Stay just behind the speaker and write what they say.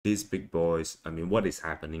these big boys, I mean, what is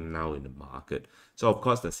happening now in the market. So of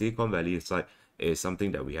course, the Silicon Valley side is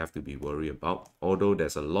something that we have to be worried about. Although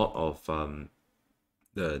there's a lot of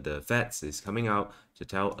the Feds is coming out to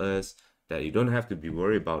tell us that you don't have to be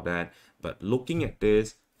worried about that. But looking at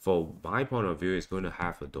this, for my point of view, is going to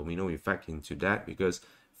have a domino effect into that, because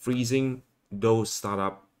freezing those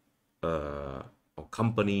startup or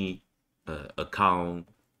company account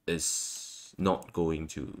is not going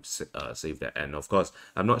to save that. And of course,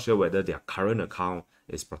 I'm not sure whether their current account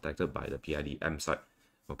is protected by the PIDM side.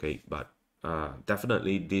 Okay, but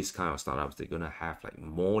definitely these kind of startups, they're gonna have like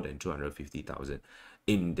more than 250,000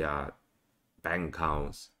 in their bank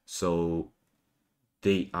accounts, so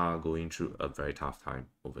they are going through a very tough time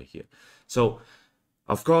over here. So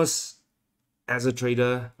of course, as a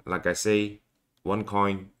trader, like I say, one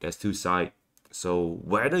coin, there's two sides. So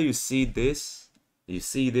whether you see this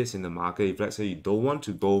in the market, if let's say you don't want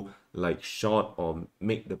to go like short or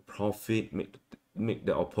make the profit, make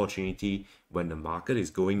the opportunity when the market is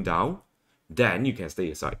going down, then you can stay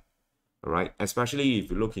aside. All right, especially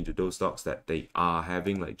if you look into those stocks that they are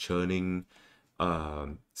having like churning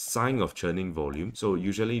sign of churning volume. So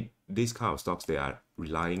usually these kind of stocks, they are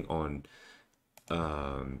relying on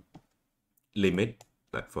limit,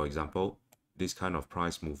 like for example this kind of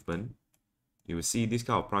price movement. You will see this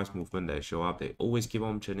kind of price movement that show up, they always keep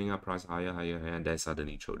on churning up price higher, and then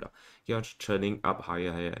suddenly throw down. Keep on churning up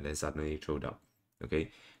higher, and then suddenly throw down.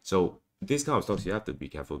 Okay, so this kind of stocks, you have to be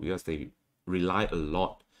careful because they rely a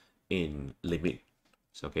lot in limit.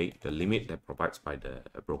 So, okay, the limit that provides by the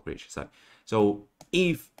brokerage side. So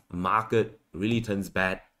if market really turns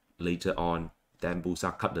bad later on, then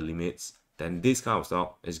Bursa cut the limits, then this kind of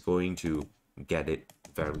stock is going to get it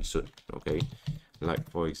very soon. Okay, like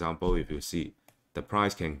for example, if you see the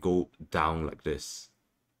price can go down like this,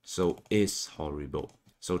 so it's horrible.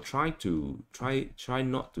 So try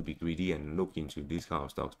not to be greedy and look into these kind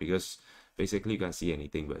of stocks, because basically you can't see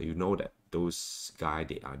anything, but you know that those guys,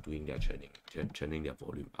 they are doing their churning their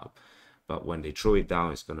volume up, but when they throw it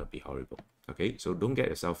down, it's gonna be horrible. Okay, so don't get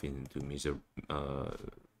yourself into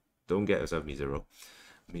don't get yourself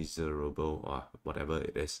miserable or whatever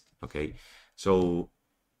it is. Okay, so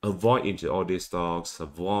avoid into all these stocks,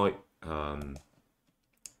 avoid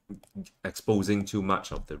exposing too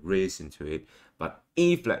much of the risk into it. But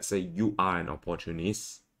if let's say you are an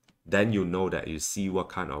opportunist, then you know that you see what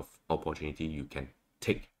kind of opportunity you can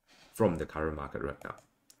take from the current market right now.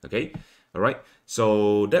 Okay, all right,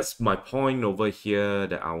 so that's my point over here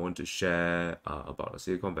that I want to share about the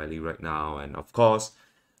Silicon Valley right now. And of course,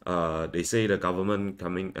 they say the government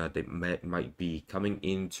coming, they might be coming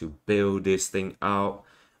in to bail this thing out,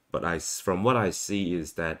 but from what I see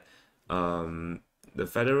is that the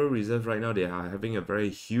Federal Reserve right now, they are having a very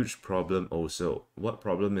huge problem also. What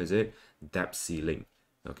problem is it? Debt ceiling.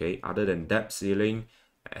 Okay, other than debt ceiling,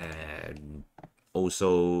 and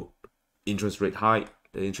also interest rate hike.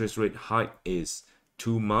 The interest rate hike is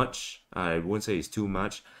too much. I won't say it's too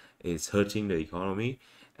much. It's hurting the economy,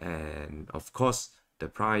 and of course the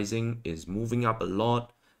pricing is moving up a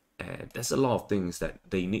lot, and there's a lot of things that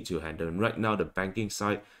they need to handle. And right now, the banking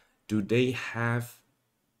side, do they have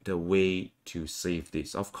the way to save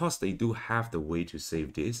this? Of course they do have the way to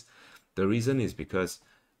save this. The reason is because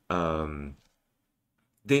at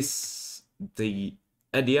the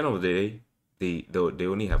end of the day, they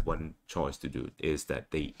only have one choice to do, is that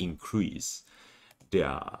they increase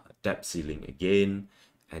their debt ceiling again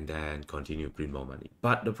and then continue to print more money.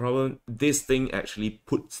 But the problem, this thing actually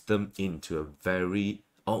puts them into a very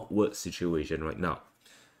awkward situation right now.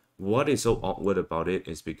 What is so awkward about it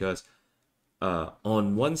is because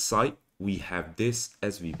on one side we have this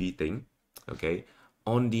SVB thing, okay,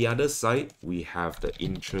 on the other side we have the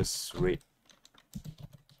interest rate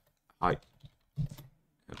hike,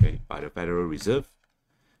 okay, by the Federal Reserve.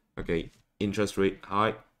 Okay, interest rate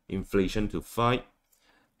hike, inflation to fight.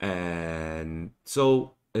 And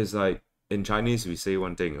so it's like in Chinese we say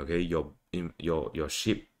one thing, okay, your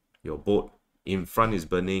ship, your boat in front is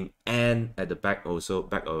burning, and at the back of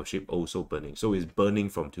the ship also burning, so it's burning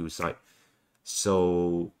from two sides.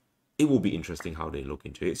 So it will be interesting how they look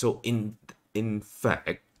into it. So in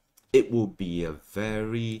fact, it will be a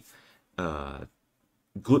very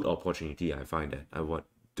good opportunity. I find that I want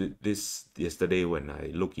this yesterday when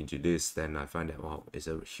I look into this, then I find that wow, it's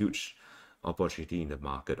a huge opportunity in the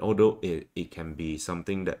market. Although it can be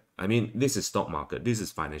something that, I mean, this is stock market, this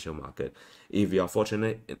is financial market. If you are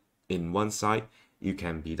fortunate in one side, you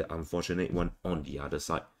can be the unfortunate one on the other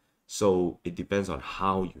side. So it depends on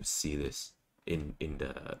how you see this in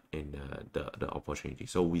the opportunity.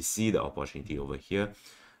 So we see the opportunity over here.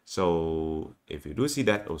 So if you do see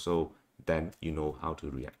that also, then you know how to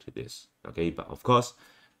react to this. Okay, but of course,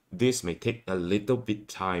 this may take a little bit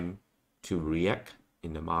time to react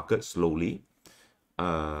in the market slowly.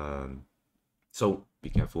 So be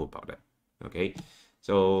careful about that. Okay,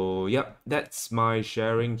 so yeah, that's my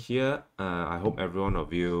sharing here. I hope every one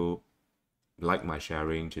of you like my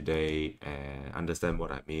sharing today and understand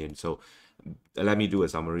what I mean. So let me do a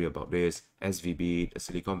summary about this. SVB, the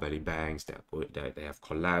Silicon Valley banks, they have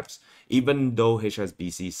collapsed. Even though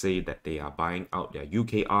HSBC say that they are buying out their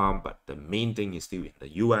UK arm, but the main thing is still in the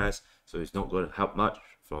US, so it's not going to help much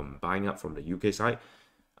from buying up from the UK side.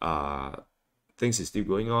 Things is still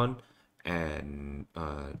going on, and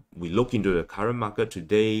we look into the current market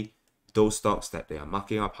today. Those stocks that they are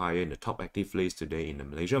marking up higher in the top active list today in the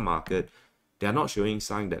Malaysia market, they are not showing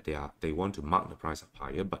sign that they want to mark the price up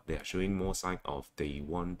higher, but they are showing more sign of they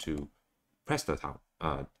want to press the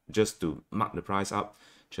down, just to mark the price up,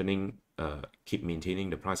 keep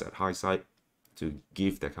maintaining the price at high side to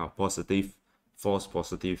give that kind of positive, false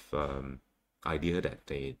positive idea that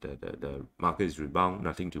the market is rebound,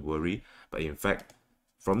 nothing to worry. But in fact,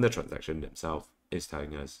 from the transaction themselves, is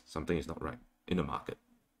telling us something is not right in the market.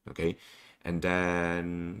 Okay, and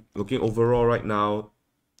then looking overall right now,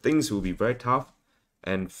 things will be very tough,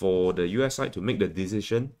 and for the US side to make the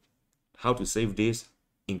decision how to save this,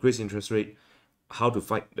 increase interest rate, how to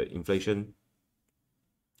fight the inflation,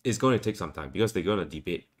 it's going to take some time because they're going to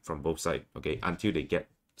debate from both sides, okay, until they get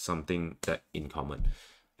something that in common,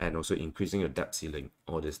 and also increasing the debt ceiling,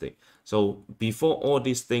 all this thing. So before all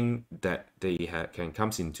this thing that they can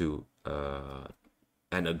comes into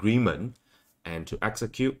an agreement and to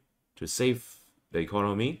execute to save the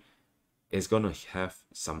economy, is going to have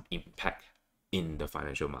some impact in the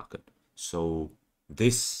financial market. So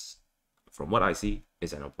this, from what I see,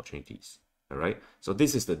 is an opportunities. All right. So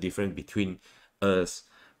this is the difference between us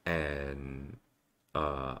and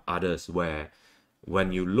others, where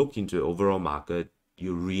when you look into the overall market,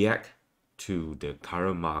 you react to the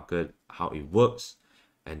current market, how it works,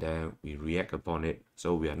 and then we react upon it.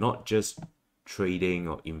 So we are not just trading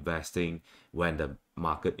or investing when the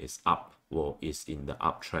market is up or is in the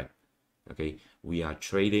uptrend. Okay, we are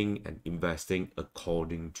trading and investing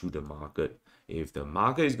according to the market. If the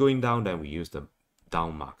market is going down, then we use the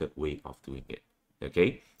down market way of doing it.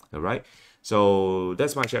 Okay, all right. So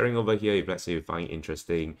that's my sharing over here. If let's say you find it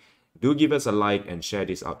interesting, do give us a like and share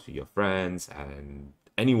this out to your friends and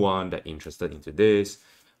anyone that interested into this.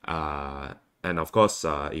 And of course,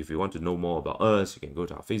 if you want to know more about us, you can go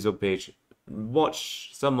to our Facebook page,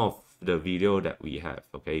 watch some of the video that we have.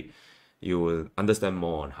 Okay, you will understand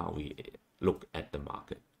more on how we look at the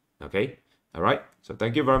market. Okay, all right. So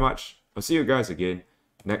thank you very much. I'll see you guys again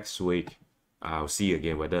next week. I'll see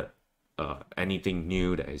again whether anything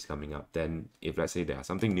new that is coming up. Then if let's say there's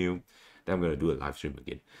something new, then I'm going to do a live stream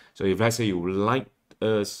again. So if let's say you would like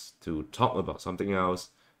us to talk about something else,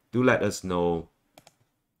 do let us know.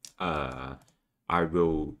 I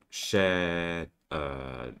will share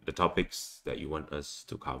the topics that you want us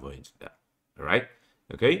to cover into that. All right.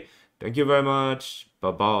 Okay. Thank you very much.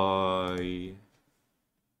 Bye bye.